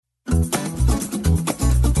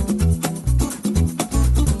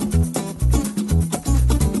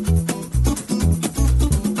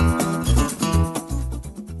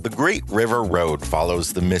Great River Road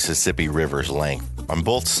follows the Mississippi River's length on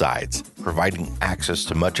both sides, providing access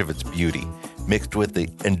to much of its beauty, mixed with the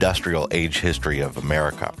industrial age history of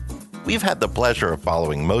America. We've had the pleasure of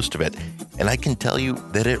following most of it, and I can tell you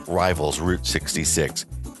that it rivals Route 66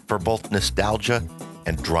 for both nostalgia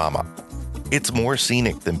and drama. It's more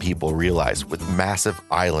scenic than people realize, with massive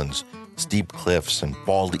islands, steep cliffs, and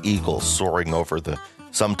bald eagles soaring over the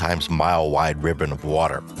sometimes mile-wide ribbon of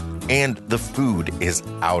water. And the food is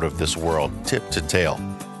out of this world, tip to tail.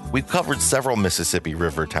 We've covered several Mississippi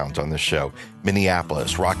River towns on this show: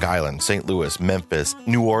 Minneapolis, Rock Island, St. Louis, Memphis,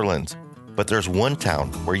 New Orleans. But there's one town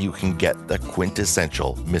where you can get the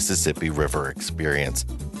quintessential Mississippi River experience.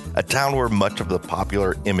 A town where much of the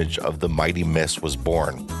popular image of the Mighty Miss was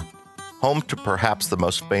born. Home to perhaps the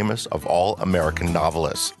most famous of all American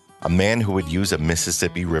novelists, a man who would use a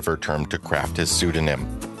Mississippi River term to craft his pseudonym.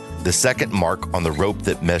 The second mark on the rope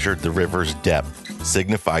that measured the river's depth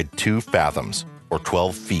signified 2 fathoms, or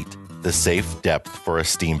 12 feet, the safe depth for a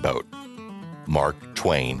steamboat. Mark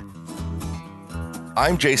Twain.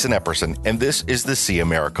 I'm Jason Epperson, and this is the See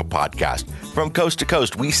America podcast. From coast to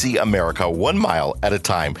coast, we see America 1 mile at a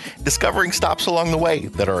time, discovering stops along the way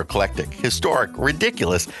that are eclectic, historic,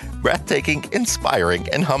 ridiculous, breathtaking, inspiring,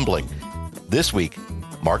 and humbling. This week,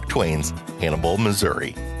 Mark Twain's Hannibal,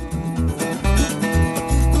 Missouri.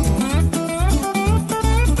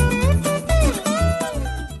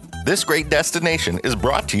 This great destination is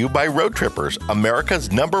brought to you by Road Trippers, America's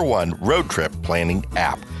 #1 road trip planning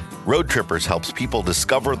app. Road Trippers helps people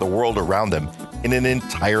discover the world around them in an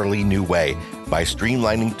entirely new way by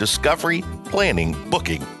streamlining discovery, planning,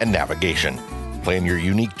 booking, and navigation. Plan your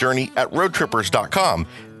unique journey at roadtrippers.com,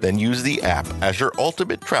 then use the app as your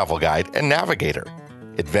ultimate travel guide and navigator.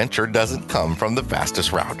 Adventure doesn't come from the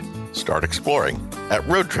fastest route. Start exploring at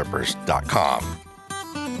roadtrippers.com.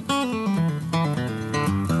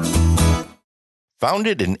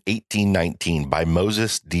 Founded in 1819 by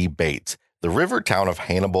Moses D. Bates, the river town of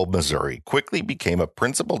Hannibal, Missouri quickly became a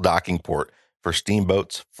principal docking port for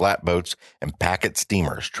steamboats, flatboats, and packet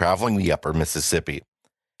steamers traveling the upper Mississippi.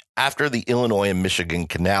 After the Illinois and Michigan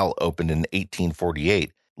Canal opened in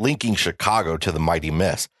 1848, linking Chicago to the Mighty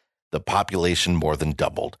Miss, the population more than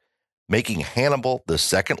doubled, making Hannibal the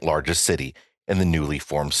second largest city in the newly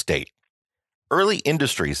formed state. Early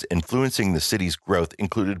industries influencing the city's growth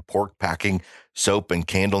included pork packing, soap and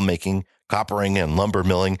candle making, coppering and lumber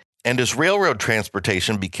milling, and as railroad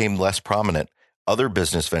transportation became less prominent, other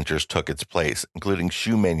business ventures took its place, including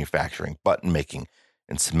shoe manufacturing, button making,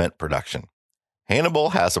 and cement production.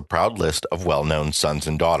 Hannibal has a proud list of well-known sons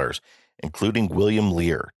and daughters, including William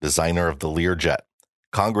Lear, designer of the Learjet,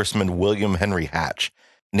 Congressman William Henry Hatch,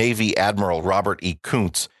 Navy Admiral Robert E.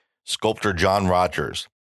 Kuntz, sculptor John Rogers,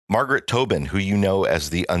 Margaret Tobin, who you know as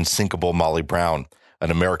the unsinkable Molly Brown,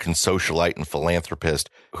 an American socialite and philanthropist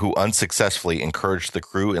who unsuccessfully encouraged the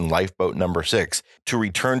crew in Lifeboat No. 6 to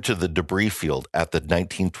return to the debris field at the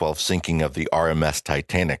 1912 sinking of the RMS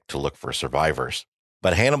Titanic to look for survivors.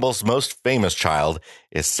 But Hannibal's most famous child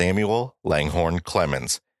is Samuel Langhorne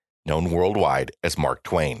Clemens, known worldwide as Mark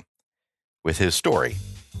Twain. With his story,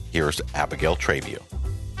 here's Abigail Treview.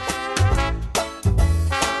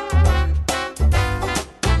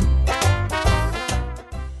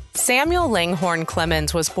 Samuel Langhorne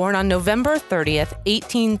Clemens was born on November 30th,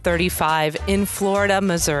 1835 in Florida,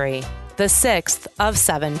 Missouri, the 6th of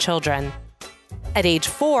 7 children. At age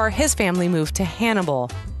 4, his family moved to Hannibal.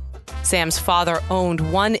 Sam's father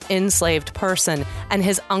owned 1 enslaved person, and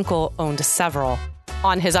his uncle owned several.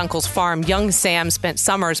 On his uncle's farm, young Sam spent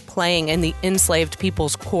summers playing in the enslaved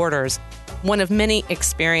people's quarters, one of many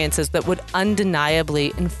experiences that would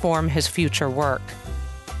undeniably inform his future work.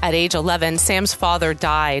 At age 11, Sam's father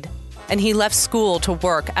died, and he left school to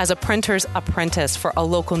work as a printer's apprentice for a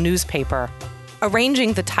local newspaper,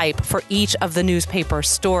 arranging the type for each of the newspaper's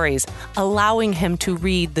stories, allowing him to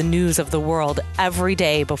read the news of the world every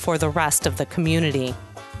day before the rest of the community.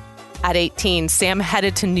 At 18, Sam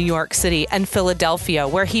headed to New York City and Philadelphia,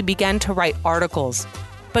 where he began to write articles,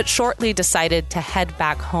 but shortly decided to head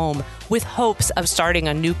back home with hopes of starting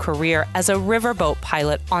a new career as a riverboat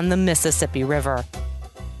pilot on the Mississippi River.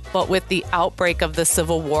 But with the outbreak of the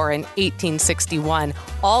Civil War in 1861,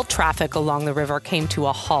 all traffic along the river came to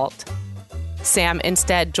a halt. Sam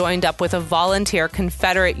instead joined up with a volunteer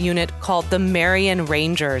Confederate unit called the Marion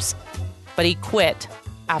Rangers, but he quit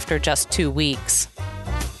after just 2 weeks.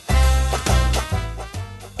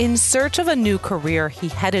 In search of a new career, he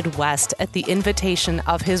headed west at the invitation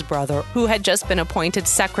of his brother, who had just been appointed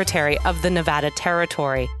Secretary of the Nevada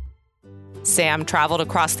Territory. Sam traveled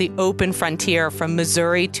across the open frontier from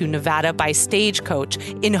Missouri to Nevada by stagecoach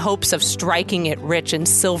in hopes of striking it rich in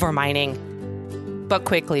silver mining, but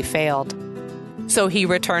quickly failed. So he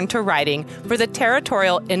returned to writing for the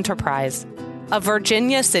Territorial Enterprise, a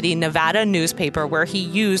Virginia City, Nevada newspaper where he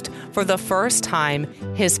used for the first time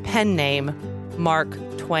his pen name, Mark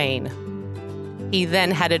Twain. He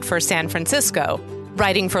then headed for San Francisco,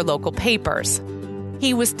 writing for local papers.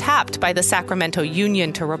 He was tapped by the Sacramento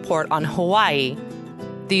Union to report on Hawaii.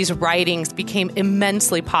 These writings became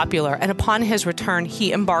immensely popular, and upon his return,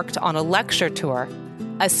 he embarked on a lecture tour,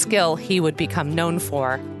 a skill he would become known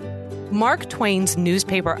for. Mark Twain's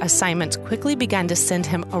newspaper assignments quickly began to send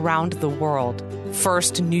him around the world.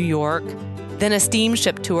 First New York, then a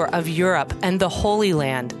steamship tour of Europe and the Holy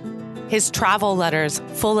Land. His travel letters,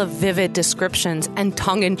 full of vivid descriptions and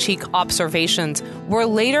tongue-in-cheek observations, were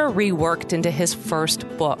later reworked into his first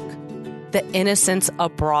book, The Innocents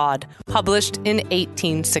Abroad, published in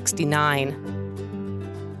 1869.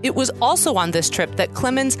 It was also on this trip that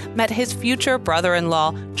Clemens met his future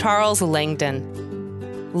brother-in-law, Charles Langdon.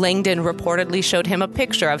 Langdon reportedly showed him a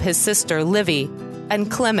picture of his sister, Livy,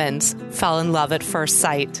 and Clemens fell in love at first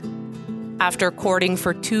sight. After courting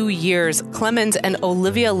for 2 years, Clemens and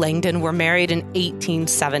Olivia Langdon were married in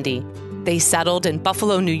 1870. They settled in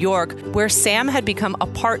Buffalo, New York, where Sam had become a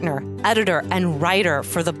partner, editor, and writer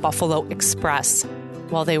for the Buffalo Express.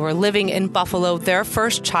 While they were living in Buffalo, their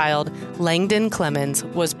first child, Langdon Clemens,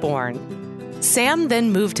 was born. Sam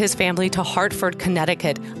then moved his family to Hartford,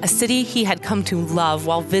 Connecticut, a city he had come to love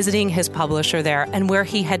while visiting his publisher there and where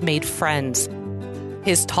he had made friends.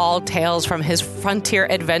 His tall tales from his frontier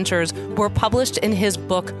adventures were published in his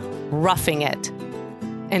book, Roughing It.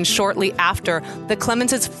 And shortly after, the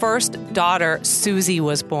Clemens' first daughter, Susie,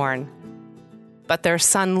 was born. But their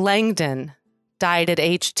son, Langdon, died at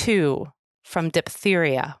age 2 from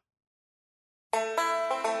diphtheria.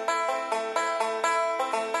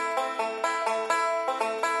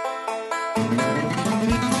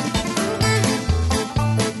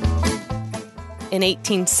 In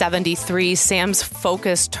 1873, Sam's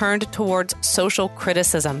focus turned towards social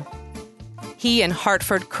criticism. He and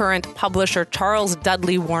Hartford Courant publisher Charles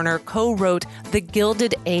Dudley Warner co-wrote The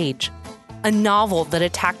Gilded Age, a novel that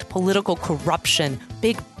attacked political corruption,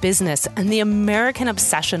 big business, and the American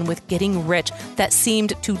obsession with getting rich that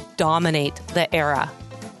seemed to dominate the era.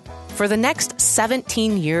 For the next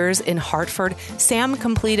 17 years in Hartford, Sam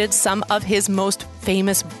completed some of his most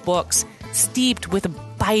famous books, steeped with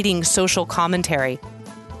biting social commentary,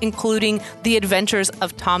 including The Adventures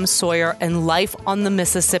of Tom Sawyer and Life on the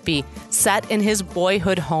Mississippi, set in his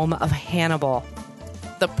boyhood home of Hannibal.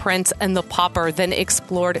 The Prince and the Pauper then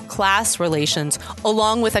explored class relations,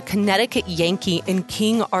 along with a Connecticut Yankee in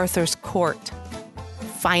King Arthur's court.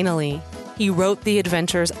 Finally, he wrote The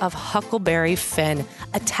Adventures of Huckleberry Finn,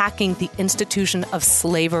 attacking the institution of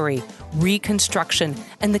slavery, Reconstruction,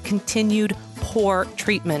 and the continued poor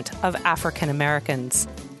treatment of African Americans.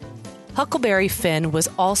 Huckleberry Finn was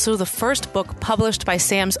also the first book published by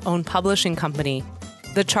Sam's own publishing company,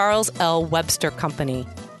 the Charles L. Webster Company.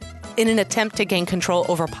 In an attempt to gain control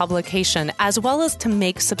over publication, as well as to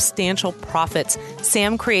make substantial profits,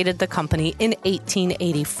 Sam created the company in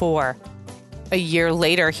 1884. A year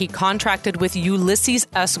later, he contracted with Ulysses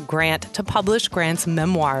S. Grant to publish Grant's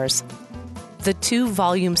memoirs. The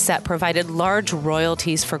 2-volume set provided large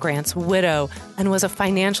royalties for Grant's widow and was a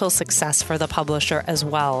financial success for the publisher as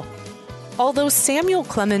well. Although Samuel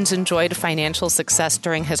Clemens enjoyed financial success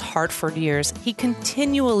during his Hartford years, he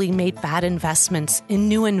continually made bad investments in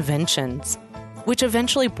new inventions, which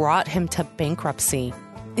eventually brought him to bankruptcy.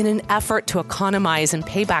 In an effort to economize and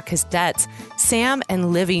pay back his debts, Sam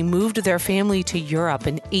and Livy moved their family to Europe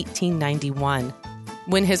in 1891.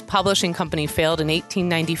 When his publishing company failed in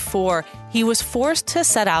 1894, he was forced to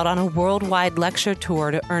set out on a worldwide lecture tour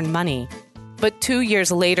to earn money. But 2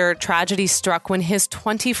 years later, tragedy struck when his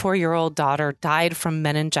 24-year-old daughter died from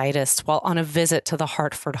meningitis while on a visit to the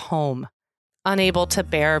Hartford home. Unable to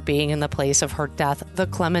bear being in the place of her death, the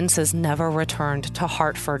Clemenses never returned to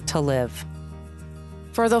Hartford to live.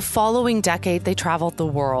 For the following decade, they traveled the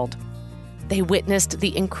world. They witnessed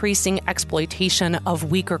the increasing exploitation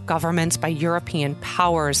of weaker governments by European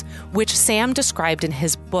powers, which Sam described in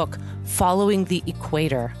his book, Following the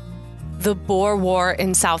Equator. The Boer War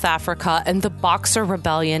in South Africa and the Boxer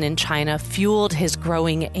Rebellion in China fueled his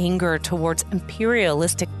growing anger towards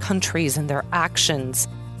imperialistic countries and their actions.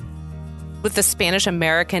 With the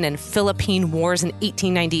Spanish-American and Philippine Wars in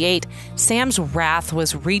 1898, Sam's wrath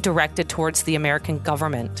was redirected towards the American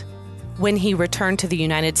government. When he returned to the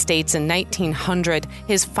United States in 1900,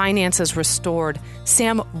 his finances restored,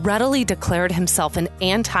 Sam readily declared himself an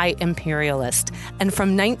anti-imperialist, and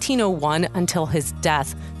from 1901 until his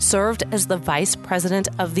death, served as the vice president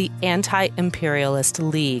of the Anti-Imperialist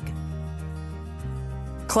League.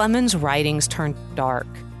 Clemens' writings turned dark.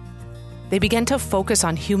 They began to focus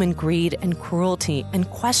on human greed and cruelty and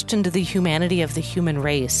questioned the humanity of the human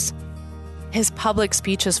race. His public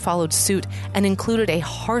speeches followed suit and included a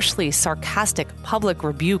harshly sarcastic public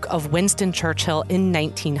rebuke of Winston Churchill in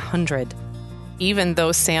 1900. Even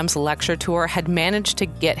though Sam's lecture tour had managed to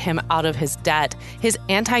get him out of his debt, his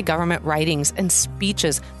anti-government writings and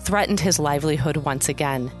speeches threatened his livelihood once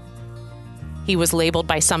again. He was labeled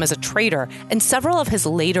by some as a traitor, and several of his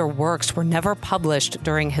later works were never published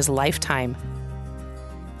during his lifetime.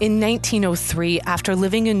 In 1903, after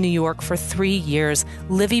living in New York for 3 years,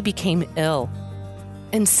 Livy became ill,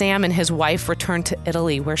 and Sam and his wife returned to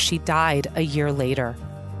Italy, where she died a year later.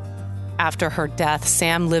 After her death,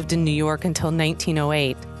 Sam lived in New York until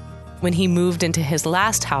 1908, when he moved into his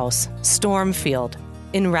last house, Stormfield,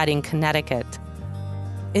 in Redding, Connecticut.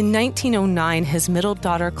 In 1909, his middle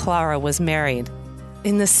daughter Clara was married.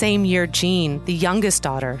 In the same year, Jean, the youngest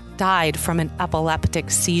daughter, died from an epileptic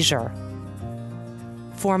seizure.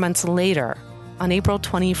 4 months later, on April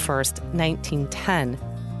 21st, 1910,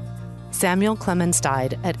 Samuel Clemens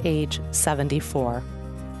died at age 74.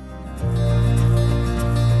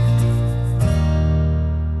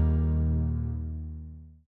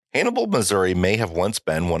 Hannibal, Missouri may have once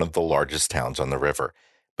been one of the largest towns on the river,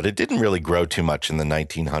 but it didn't really grow too much in the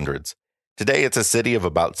 1900s. Today, it's a city of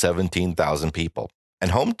about 17,000 people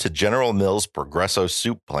and home to General Mills' Progresso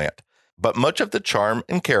soup plant. But much of the charm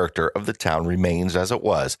and character of the town remains as it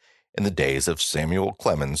was in the days of Samuel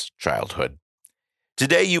Clemens' childhood.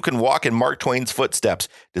 Today, you can walk in Mark Twain's footsteps,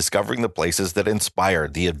 discovering the places that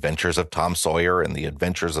inspired the adventures of Tom Sawyer and the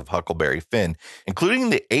adventures of Huckleberry Finn,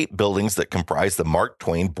 including the 8 buildings that comprise the Mark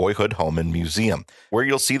Twain Boyhood Home and Museum, where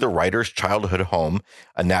you'll see the writer's childhood home,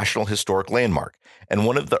 a National Historic Landmark, and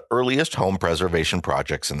one of the earliest home preservation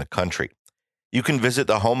projects in the country. You can visit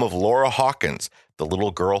the home of Laura Hawkins, the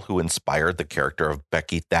little girl who inspired the character of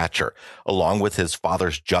Becky Thatcher, along with his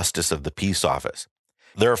father's Justice of the Peace Office.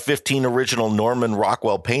 There are 15 original Norman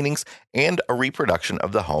Rockwell paintings and a reproduction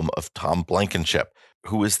of the home of Tom Blankenship,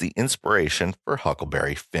 who is the inspiration for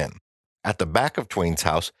Huckleberry Finn. At the back of Twain's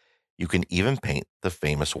house, you can even paint the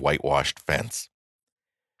famous whitewashed fence.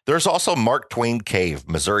 There's also Mark Twain Cave,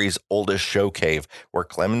 Missouri's oldest show cave, where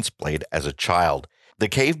Clemens played as a child. The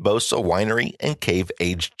cave boasts a winery and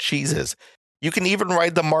cave-aged cheeses. You can even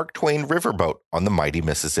ride the Mark Twain riverboat on the mighty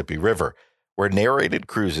Mississippi River, where narrated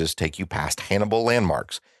cruises take you past Hannibal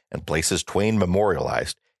landmarks and places Twain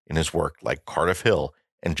memorialized in his work like Cardiff Hill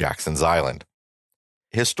and Jackson's Island.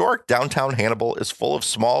 Historic downtown Hannibal is full of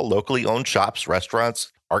small, locally owned shops,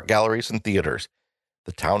 restaurants, art galleries, and theaters.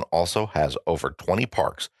 The town also has over 20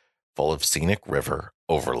 parks full of scenic river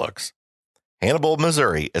overlooks. Hannibal,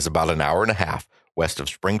 Missouri is about an hour and a half west of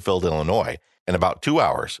Springfield, Illinois, and about 2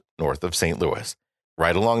 hours north of St. Louis,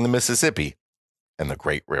 right along the Mississippi and the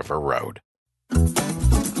Great River Road.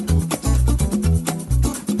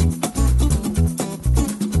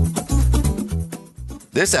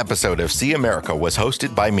 This episode of See America was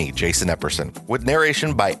hosted by me, Jason Epperson, with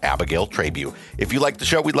narration by Abigail Trabue. If you like the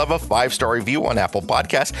show, we'd love a 5-star review on Apple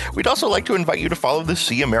Podcasts. We'd also like to invite you to follow the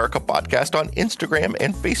See America podcast on Instagram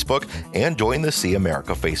and Facebook, and join the See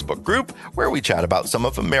America Facebook group, where we chat about some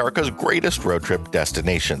of America's greatest road trip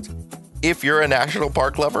destinations. If you're a national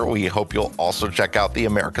park lover, we hope you'll also check out the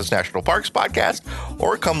America's National Parks podcast,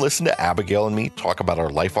 or come listen to Abigail and me talk about our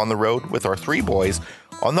life on the road with our 3 boys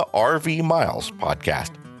on the RV Miles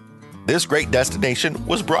podcast. This great destination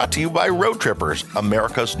was brought to you by Road Trippers,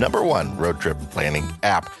 America's #1 road trip planning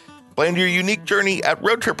app. Plan your unique journey at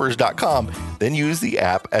roadtrippers.com, then use the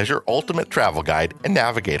app as your ultimate travel guide and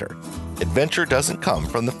navigator. Adventure doesn't come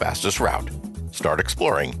from the fastest route. Start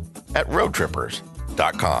exploring at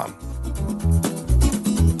roadtrippers.com.